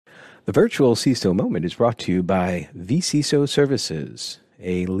The virtual CISO moment is brought to you by vCISO Services,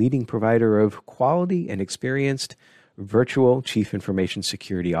 a leading provider of quality and experienced virtual chief information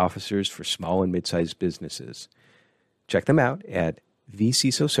security officers for small and mid-sized businesses. Check them out at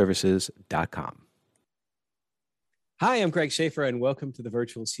vcisoservices.com. Hi, I'm Greg Schaefer, and welcome to the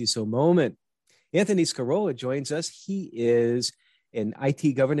virtual CISO moment. Anthony Scarola joins us. He is an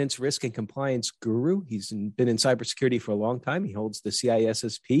IT governance, risk, and compliance guru. He's been in cybersecurity for a long time. He holds the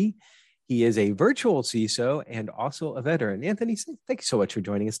CISSP. He is a virtual CISO and also a veteran. Anthony, thank you so much for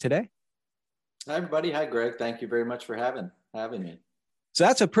joining us today. Hi, everybody. Hi, Greg. Thank you very much for having me. So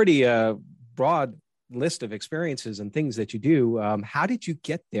that's a pretty broad list of experiences and things that you do. How did you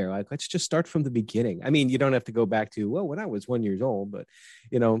get there? Let's just start from the beginning. I mean, you don't have to go back to, when I was 1 year old, but,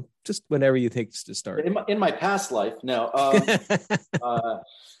 just whenever you think to start. In my past life, no.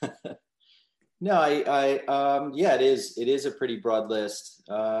 No, it is a pretty broad list.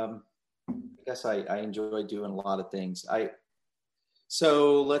 I guess I enjoy doing a lot of things.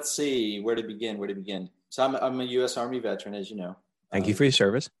 So let's see, where to begin? So I'm a U.S. Army veteran, as you know. Thank you for your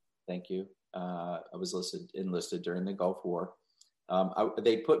service. Thank you. I was enlisted during the Gulf War.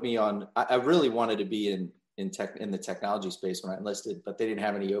 They put me on. I really wanted to be in the technology space when I enlisted, but they didn't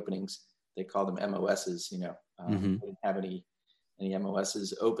have any openings. They called them MOSs. They didn't have any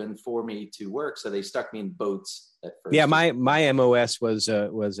MOSs open for me to work, so they stuck me in boats at first. Yeah, my MOS was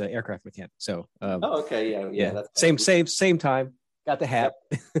an aircraft mechanic. So. Okay. Yeah. That's same time. Got the hat.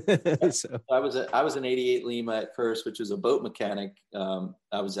 Yep. So. I was an 88 Lima at first, which was a boat mechanic.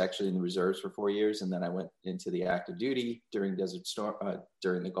 I was actually in the reserves for 4 years, and then I went into the active duty during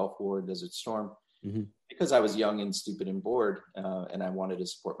during the Gulf War, Desert Storm, because I was young and stupid and bored, and I wanted to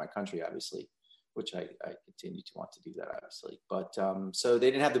support my country, obviously, which I continue to want to do that, obviously. But so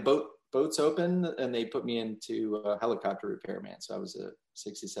they didn't have the boats open, and they put me into a helicopter repairman. So I was a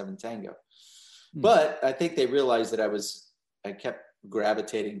 67 Tango. But I think they realized that I kept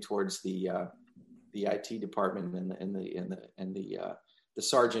gravitating towards the IT department and the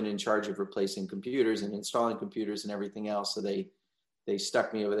sergeant in charge of replacing computers and installing computers and everything else. So they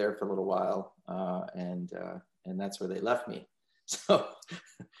stuck me over there for a little while, and that's where they left me. So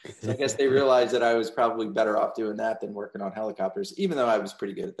I guess they realized that I was probably better off doing that than working on helicopters, even though I was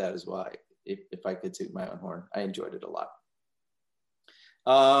pretty good at that as well. If I could toot my own horn, I enjoyed it a lot.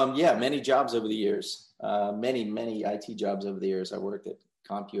 Many jobs over the years, many IT jobs over the years. I worked at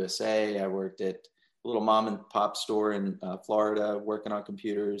CompUSA. I worked at a little mom and pop store in Florida, working on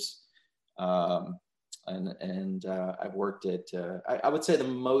computers. And I've worked at, I would say the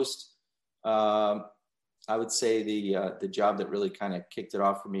most, the job that really kind of kicked it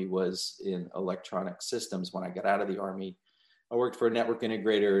off for me was in electronic systems. When I got out of the Army, I worked for a network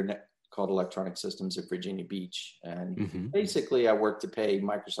integrator called Electronic Systems at Virginia Beach. And basically I worked to pay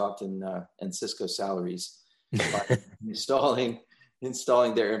Microsoft and Cisco salaries by installing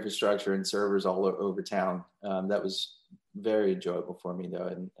their infrastructure and servers all over town. That was very enjoyable for me,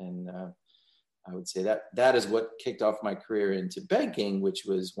 though. And I would say that is what kicked off my career into banking, which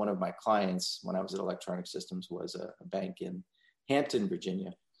was one of my clients when I was at Electronic Systems was a bank in Hampton,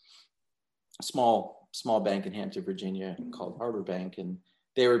 Virginia, a small bank in Hampton, Virginia called Harbor Bank. And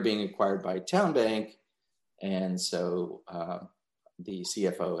they were being acquired by Town Bank. And so the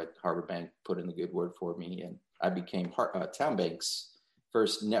CFO at Harbor Bank put in the good word for me, and I became Town Bank's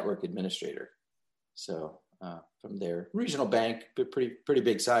first network administrator. So from there, regional bank, but pretty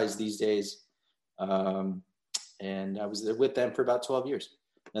big size these days. And I was there with them for about 12 years.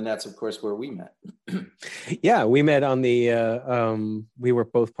 And that's, of course, where we met. Yeah, we met on we were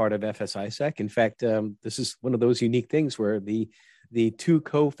both part of FSISEC. In fact, this is one of those unique things where the two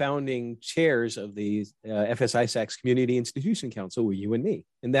co-founding chairs of the FSISEC's Community Institution Council were you and me.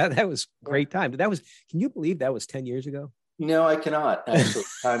 And that was a great time. Can you believe that was 10 years ago? No, I cannot. Actually,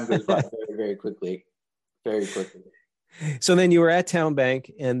 time goes by very, very quickly. Very quickly. So then you were at Town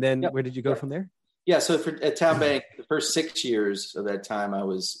Bank, and then Where did you go from there? Yeah, so at Town Bank, the first 6 years of that time, I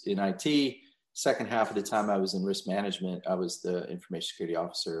was in IT. Second half of the time, I was in risk management. I was the information security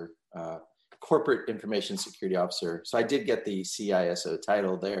officer, corporate information security officer. So I did get the CISO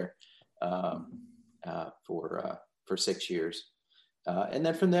title there for 6 years. And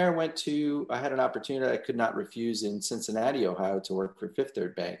then from there, I had an opportunity I could not refuse in Cincinnati, Ohio, to work for Fifth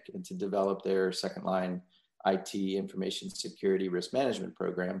Third Bank and to develop their second line IT information security risk management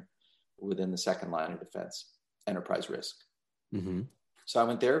program within the second line of defense, enterprise risk. So I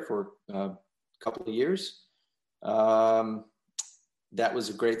went there for a couple of years. That was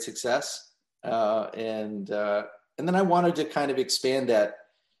a great success. And then I wanted to kind of expand that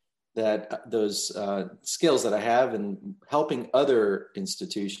those skills that I have in helping other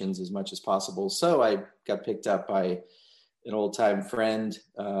institutions as much as possible. So I got picked up by an old time friend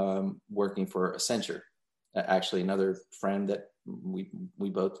working for Accenture, actually another friend that we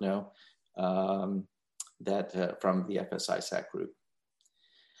both know that from the FSISAC group.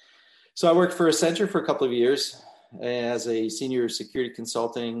 So I worked for Accenture for a couple of years as a senior security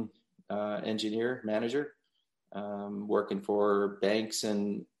consulting engineer manager, working for banks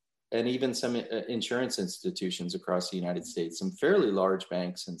and even some insurance institutions across the United States, some fairly large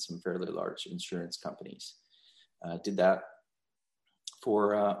banks and some fairly large insurance companies. Did that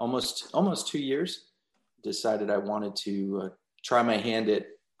for almost 2 years. Decided I wanted to try my hand at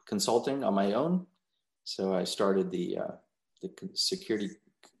consulting on my own. So I started the Security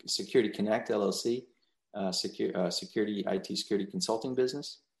Connect LLC, security IT security consulting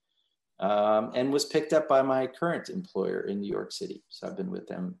business, and was picked up by my current employer in New York City. So I've been with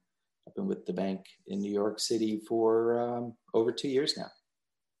them. I've been with the bank in New York City for over 2 years now.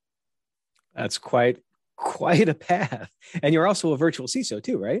 That's quite a path. And you're also a virtual CISO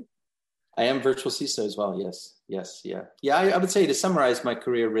too, right? I am virtual CISO as well. Yes. Yeah. I would say, to summarize my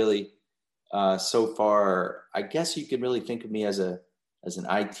career really so far, I guess you could really think of me as an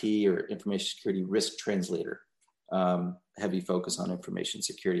IT or information security risk translator. Heavy focus on information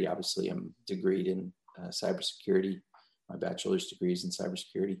security. Obviously, I'm degreed in cybersecurity. My bachelor's degree is in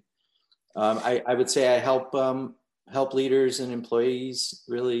cybersecurity. I would say I help leaders and employees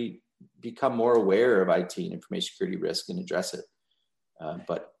really become more aware of IT and information security risk and address it,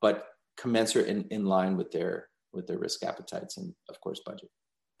 but commensurate in line with their risk appetites and, of course, budget.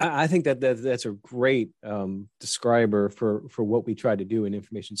 I think that's a great describer for what we try to do in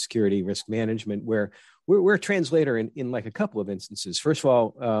information security risk management, where we're a translator in like a couple of instances. First of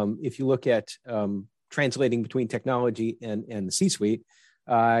all, if you look at translating between technology and the C-suite,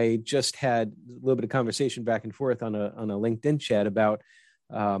 I just had a little bit of conversation back and forth on a LinkedIn chat about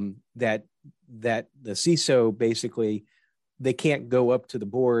that the CISO, basically, they can't go up to the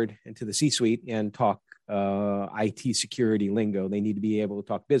board and to the C-suite and talk IT security lingo. They need to be able to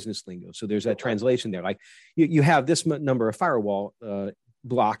talk business lingo. So there's that translation there. Like you have this number of firewall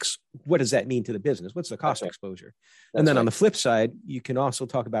blocks. What does that mean to the business? What's the cost exposure? And then on the flip side, you can also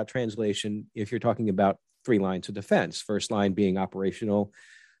talk about translation if you're talking about 3 lines of defense. First line being operational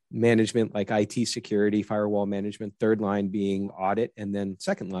management, like IT security, firewall management. Third line being audit. And then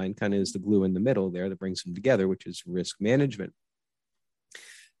second line kind of is the glue in the middle there that brings them together, which is risk management.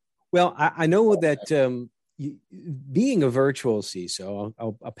 Well, I know that being a virtual CISO,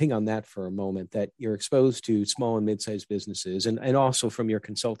 I'll ping on that for a moment, that you're exposed to small and mid-sized businesses and also from your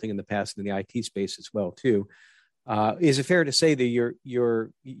consulting in the past in the IT space as well, too. Is it fair to say that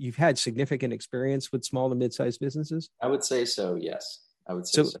you've had significant experience with small and mid-sized businesses? I would say so, yes. I would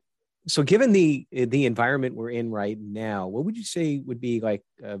say so. So given the environment we're in right now, what would you say would be like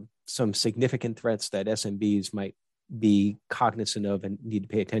some significant threats that SMBs might be cognizant of and need to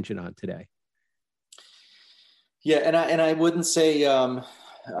pay attention on today? Yeah, and I wouldn't say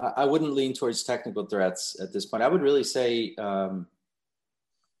I wouldn't lean towards technical threats at this point. I would really say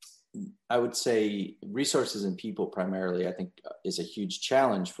resources and people primarily. I think is a huge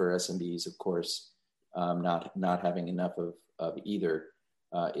challenge for SMBs. Of course, not having enough of either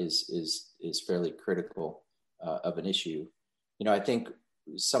is fairly critical of an issue. I think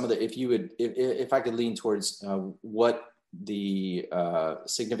some of the if I could lean towards what the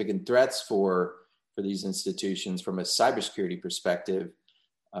significant threats for these institutions from a cybersecurity perspective,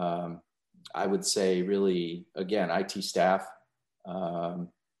 I would say really, again, IT staff.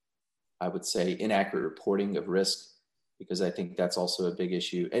 I would say inaccurate reporting of risk, because I think that's also a big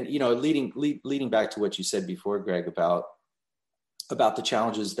issue. And leading back to what you said before, Greg, about the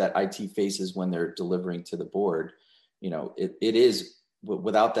challenges that IT faces when they're delivering to the board. It is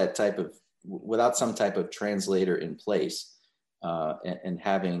without some type of translator in place. And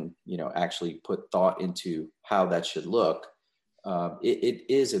having, actually put thought into how that should look, it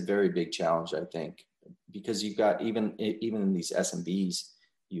is a very big challenge, I think, because you've got even in these SMBs,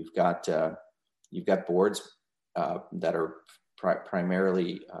 you've got boards that are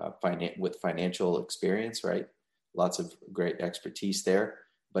primarily with financial experience, right? Lots of great expertise there,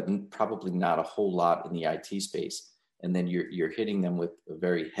 but probably not a whole lot in the IT space. And then you're hitting them with a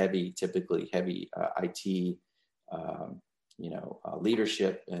very typically heavy IT.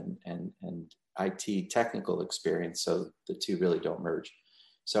 Leadership and IT technical experience. So the two really don't merge.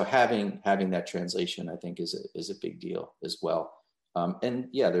 So having that translation, I think, is a big deal as well. And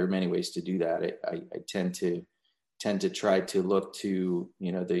yeah, there are many ways to do that. I tend to try to look to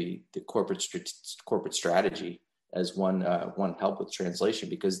the corporate strategy as one help with translation,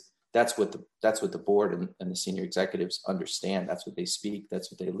 because that's what the board and the senior executives understand. That's what they speak.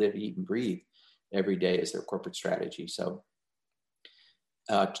 That's what they live, eat, and breathe every day is their corporate strategy. So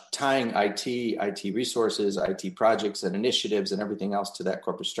tying IT resources, IT projects and initiatives and everything else to that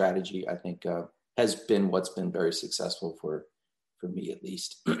corporate strategy, I think has been what's been very successful for me, at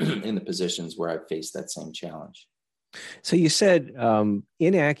least in the positions where I've faced that same challenge. So you said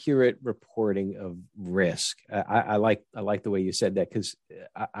inaccurate reporting of risk. I like the way you said that, because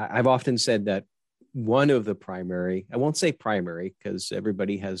I've often said that one of the primary, I won't say primary because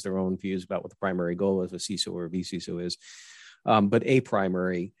everybody has their own views about what the primary goal of a CISO or a vCISO is, but a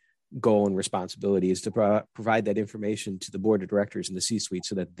primary goal and responsibility is to provide that information to the board of directors and the C-suite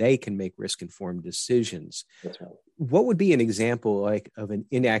so that they can make risk-informed decisions. That's right. What would be an example of an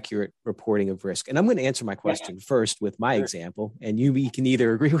inaccurate reporting of risk? And I'm going to answer my question first with my example, and you can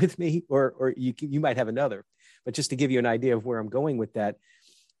either agree with me or you might have another. But just to give you an idea of where I'm going with that,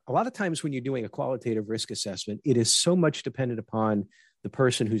 a lot of times when you're doing a qualitative risk assessment, it is so much dependent upon the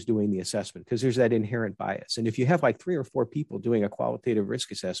person who's doing the assessment, because there's that inherent bias. And if you have like 3 or 4 people doing a qualitative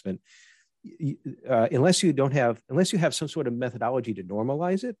risk assessment, unless you have some sort of methodology to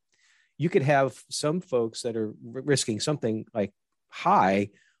normalize it, you could have some folks that are risking something like high,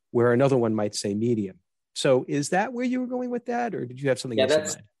 where another one might say medium. So is that where you were going with that, or did you have something else in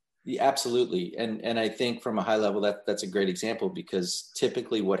mind? Yeah, absolutely. And I think from a high level, that's a great example, because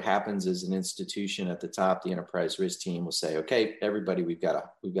typically what happens is an institution at the top, the enterprise risk team will say, okay, everybody, we've got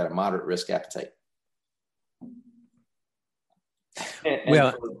a moderate risk appetite.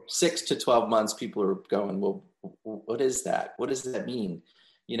 And for 6 to 12 months, people are going, well, what is that? What does that mean?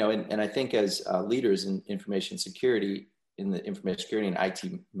 And I think as leaders in information security, in the information security and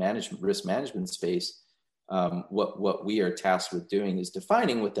IT management, risk management space, what we are tasked with doing is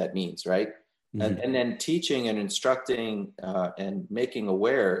defining what that means, right? Mm-hmm. And then teaching and instructing and making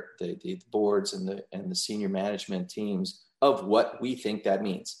aware the boards and the senior management teams of what we think that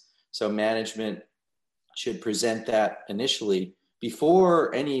means. So management should present that initially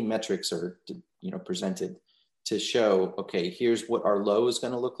before any metrics are presented, to show, okay, here's what our low is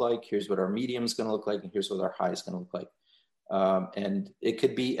going to look like, here's what our medium is going to look like, and here's what our high is going to look like. And it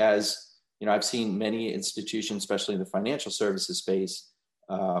could be as I've seen many institutions, especially in the financial services space,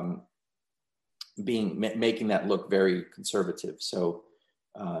 making that look very conservative. So,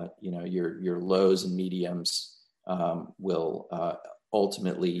 your lows and mediums will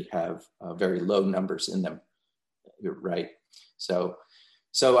ultimately have very low numbers in them, right?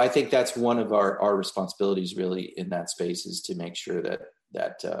 So I think that's one of our responsibilities really in that space, is to make sure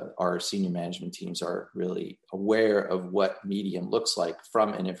that our senior management teams are really aware of what medium looks like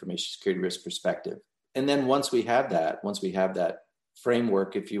from an information security risk perspective. And then once we have that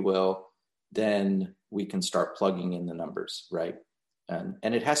framework, if you will, then we can start plugging in the numbers, right? And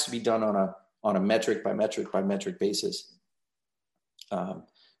it has to be done on a metric by metric basis.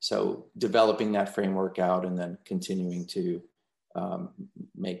 So developing that framework out and then continuing to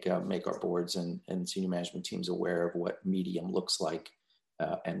make our boards and senior management teams aware of what medium looks like.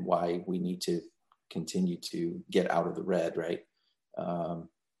 And why we need to continue to get out of the red, right?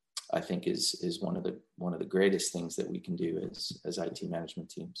 I think is one of the greatest things that we can do as IT management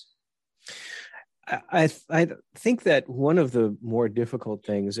teams. I think that one of the more difficult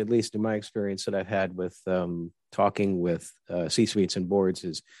things, at least in my experience that I've had with talking with C-suites and boards,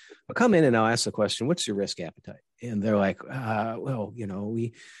 is I'll come in and I'll ask the question, what's your risk appetite? And they're like, well,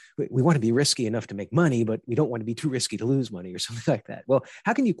 we want to be risky enough to make money, but we don't want to be too risky to lose money or something like that. Well,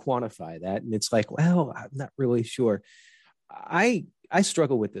 how can you quantify that? And it's like, well, I'm not really sure. I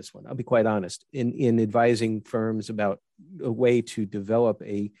struggle with this one. I'll be quite honest in advising firms about a way to develop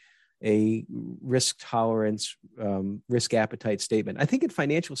a risk tolerance, risk appetite statement. I think in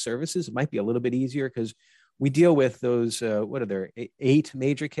financial services, it might be a little bit easier because we deal with those, what are there, 8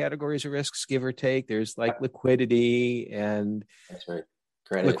 major categories of risks, give or take. There's like liquidity and that's right.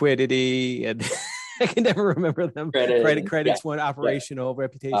 Credit. Liquidity, and I can never remember them. Credit's one, operational,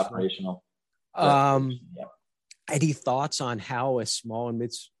 reputational. Operational. Any thoughts on how a small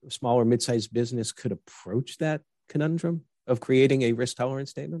or mid-sized business could approach that conundrum of creating a risk tolerance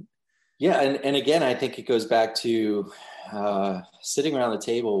statement? Yeah, and again, I think it goes back to sitting around the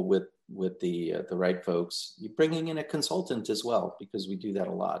table with the right folks. You're bringing in a consultant as well, because we do that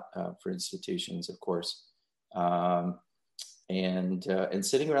a lot for institutions, of course. And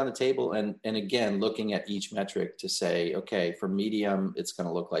sitting around the table and again, looking at each metric to say, okay, for medium, it's going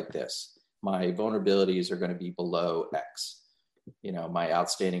to look like this. My vulnerabilities are going to be below X. My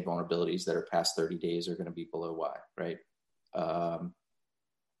outstanding vulnerabilities that are past 30 days are going to be below Y, right?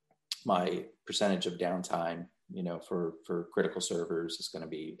 My percentage of downtime for critical servers is going to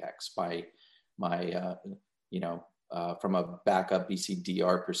be X. By my, from a backup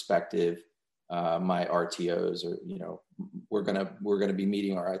BCDR perspective, my RTOs are, we're gonna be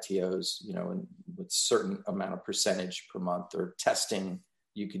meeting our RTOs, and with certain amount of percentage per month. Or testing,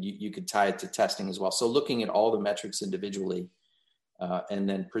 you could tie it to testing as well. So looking at all the metrics individually, and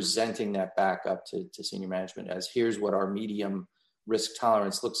then presenting that back up to senior management as, here's what our medium risk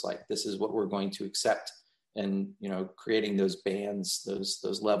tolerance looks like. This is what we're going to accept, and creating those bands,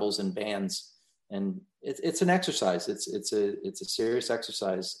 those levels and bands. And it's an exercise. It's a serious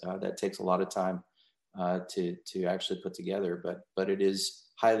exercise that takes a lot of time to actually put together, but it is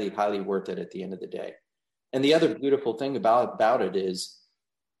highly, highly worth it at the end of the day. And the other beautiful thing about it is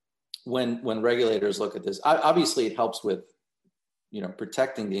when regulators look at this, obviously it helps with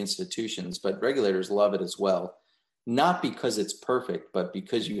protecting the institutions, but regulators love it as well. Not because it's perfect, but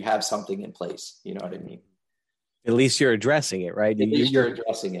because you have something in place. You know what I mean? At least you're addressing it, right? At least you're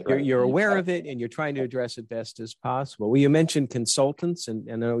addressing it, right? You're aware of it, and you're trying to address it best as possible. Well, you mentioned consultants, and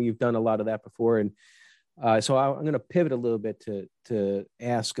I know you've done a lot of that before. And so I'm going to pivot a little bit to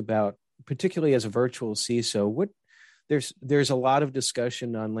ask about, particularly as a virtual CISO, there's a lot of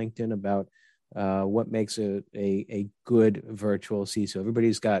discussion on LinkedIn about what makes a good virtual CISO.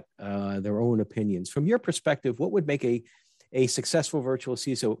 Everybody's got their own opinions. From your perspective, what would make a successful virtual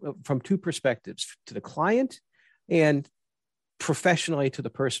CISO from two perspectives: to the client and professionally to the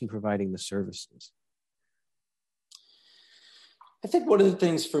person providing the services? I think one of the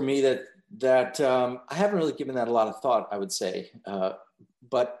things for me that I haven't really given that a lot of thought, I would say,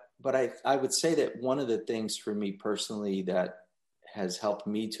 but I would say that one of the things for me personally that has helped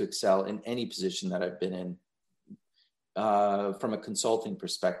me to excel in any position that I've been in, from a consulting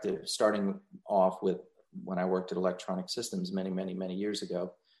perspective, starting off with when I worked at Electronic Systems many, many, many years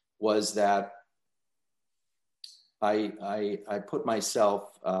ago, was that I put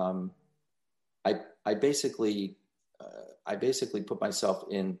myself, I basically put myself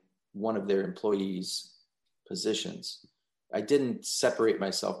in one of their employees' positions. I didn't separate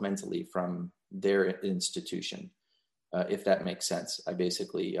myself mentally from their institution, if that makes sense. I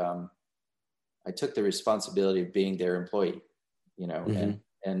basically, I took the responsibility of being their employee, mm-hmm.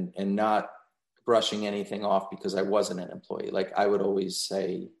 and not brushing anything off because I wasn't an employee. Like I would always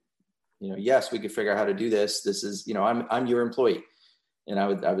say, yes, we could figure out how to do this. This is, I'm your employee. And I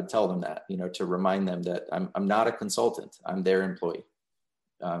would tell them that, to remind them that I'm not a consultant, I'm their employee.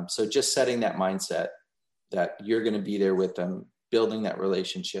 So just setting that mindset that you're going to be there with them, building that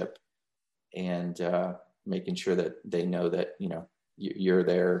relationship, and making sure that they know that, you're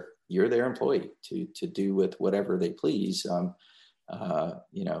their employee to do with whatever they please, to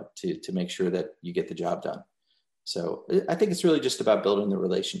make sure that you get the job done. So I think it's really just about building the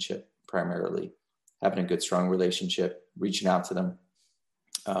relationship primarily, having a good, strong relationship, reaching out to them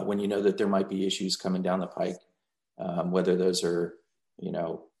when you know that there might be issues coming down the pike, whether those are,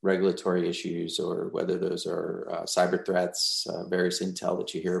 regulatory issues or whether those are cyber threats, various intel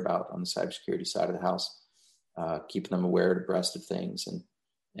that you hear about on the cybersecurity side of the house, keeping them aware and abreast of things,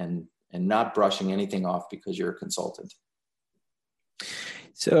 and not brushing anything off because you're a consultant.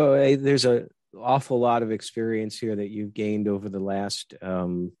 So there's an awful lot of experience here that you've gained over the last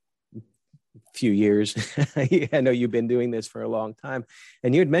few years. I know you've been doing this for a long time,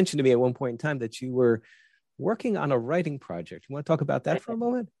 and you had mentioned to me at one point in time that you were working on a writing project. You want to talk about that for a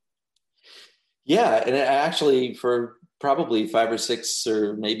moment? Yeah, and actually for probably 5 or 6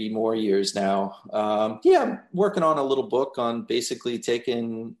 or maybe more years now, I'm working on a little book on basically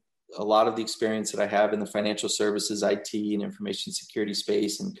taking a lot of the experience that I have in the financial services, IT, and information security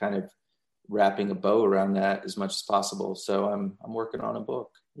space, and kind of wrapping a bow around that as much as possible. So I'm working on a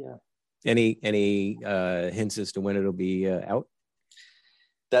book. Yeah. Any hints as to when it'll be out?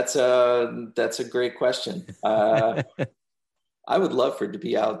 That's a great question. I would love for it to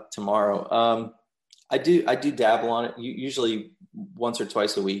be out tomorrow. I do dabble on it. Usually once or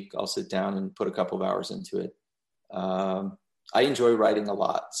twice a week, I'll sit down and put a couple of hours into it. I enjoy writing a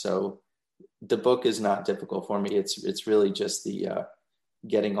lot, so the book is not difficult for me. It's really just the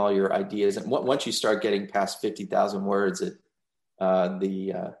getting all your ideas. And once you start getting past 50,000 words,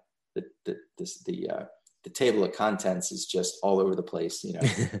 the table of contents is just all over the place,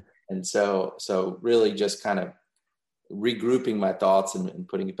 And so really just kind of regrouping my thoughts and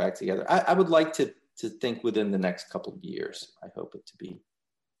putting it back together. I would like to think within the next couple of years. I hope it to be.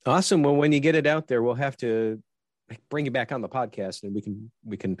 Awesome. Well, when you get it out there, we'll have to bring you back on the podcast, and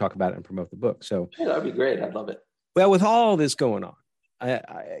we can talk about it and promote the book. So yeah, that'd be great. I'd love it. Well, with all this going on,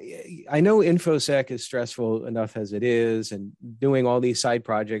 I know InfoSec is stressful enough as it is, and doing all these side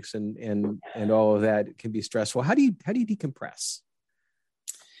projects and all of that can be stressful. How do you decompress?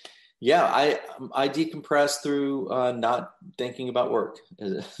 Yeah, I decompress through not thinking about work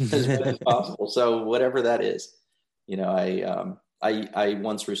as much as possible. So whatever that is, you know, I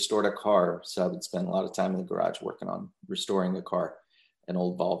once restored a car, so I would spend a lot of time in the garage working on restoring a car, an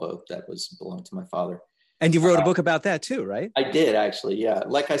old Volvo that belonged to my father. And you wrote a book about that too, right? I did, actually. Yeah.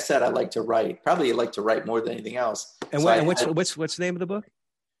 Like I said, I like to write. Probably like to write more than anything else. And, what's the name of the book?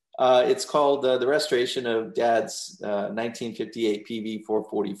 It's called The Restoration of Dad's 1958 PV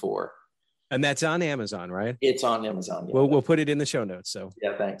 444. And that's on Amazon, right? It's on Amazon. Yeah. We'll put it in the show notes. So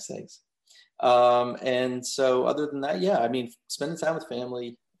yeah, thanks. And so other than that, yeah, I mean, spending time with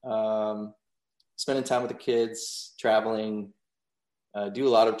family, spending time with the kids, traveling. Do a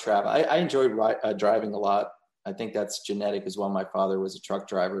lot of travel. I enjoy driving a lot. I think that's genetic as well. My father was a truck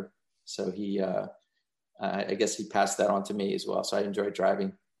driver, so I guess he passed that on to me as well. So I enjoy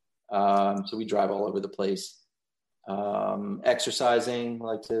driving. So we drive all over the place. Exercising,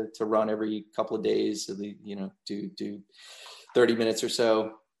 like to run every couple of days. So do 30 minutes or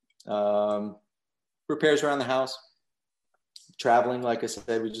so. Repairs around the house. Traveling, like I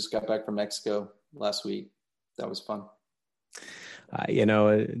said, we just got back from Mexico last week. That was fun.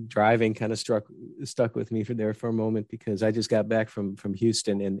 Driving kind of stuck with me for a moment, because I just got back from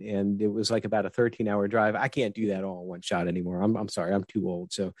Houston, and it was like about a 13-hour drive. I can't do that all in one shot anymore. I'm sorry, I'm too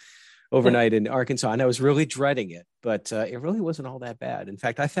old. So overnight in Arkansas, and I was really dreading it, but it really wasn't all that bad. In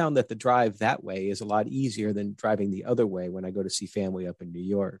fact, I found that the drive that way is a lot easier than driving the other way when I go to see family up in New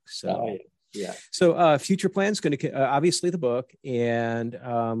York. So. Yeah. So future plans, going to obviously the book, and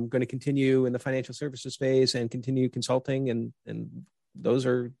going to continue in the financial services space and continue consulting, and those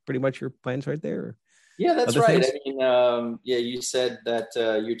are pretty much your plans right there. Yeah, that's right. Things? I mean, you said that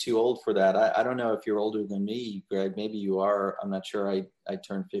you're too old for that. I don't know if you're older than me, Greg. Maybe you are. I'm not sure. I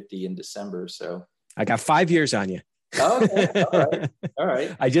turned 50 in December, so I got 5 years on you. Okay, all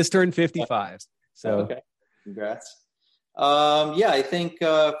right. I just turned 55. So okay, congrats. I think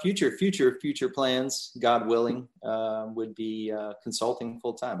future plans, God willing, would be consulting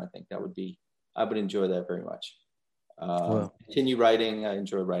full time. I think I would enjoy that very much. Continue writing. I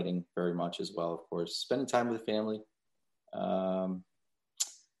enjoy writing very much as well, of course. Spending time with the family. I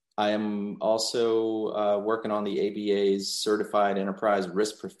am also working on the ABA's Certified Enterprise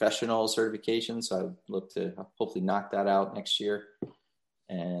Risk Professional certification, so I look to hopefully knock that out next year.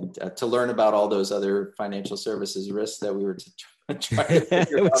 And to learn about all those other financial services risks that we were trying to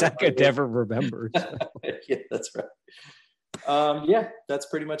figure out. Which I could never remember. So. Yeah, that's right. That's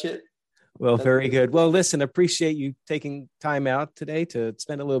pretty much it. Well, very good. Well, listen, appreciate you taking time out today to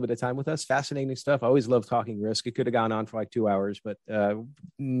spend a little bit of time with us. Fascinating stuff. I always love talking risk. It could have gone on for like 2 hours, but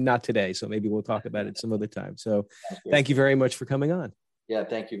not today. So maybe we'll talk about it some other time. So thank you very much for coming on. Yeah,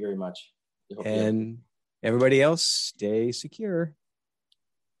 thank you very much. And everybody else, stay secure.